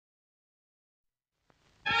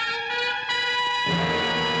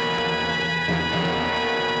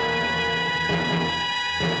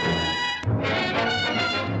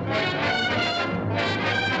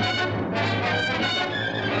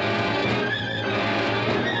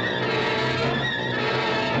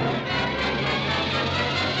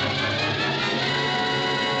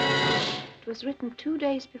was written 2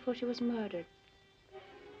 days before she was murdered.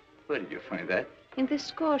 Where did you find that? In this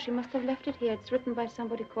score. She must have left it here. It's written by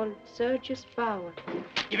somebody called Sergius Bauer.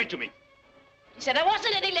 Give it to me. He said I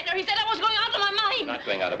wasn't any liquor. He said I was going out of my mind. You're not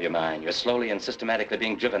going out of your mind. You're slowly and systematically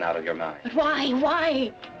being driven out of your mind. But why?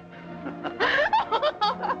 Why?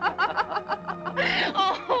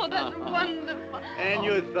 Oh, that's wonderful. And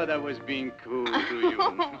you thought I was being cruel to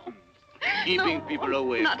you. Keeping people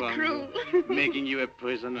away from cruel. you. Making you a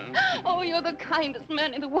prisoner. Oh, you're the kindest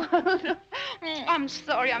man in the world. I'm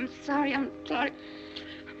sorry, I'm sorry, I'm sorry.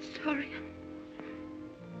 I'm sorry.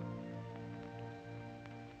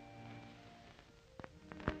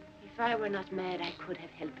 If I were not mad, I could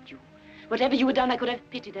have helped you. Whatever you had done, I could have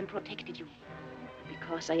pitied and protected you.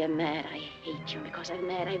 Because I am mad, I hate you. Because I'm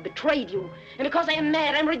mad, I've betrayed you. And because I am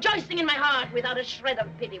mad, I'm rejoicing in my heart without a shred of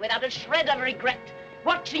pity, without a shred of regret.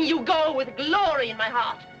 Watching you go with glory in my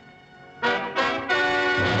heart.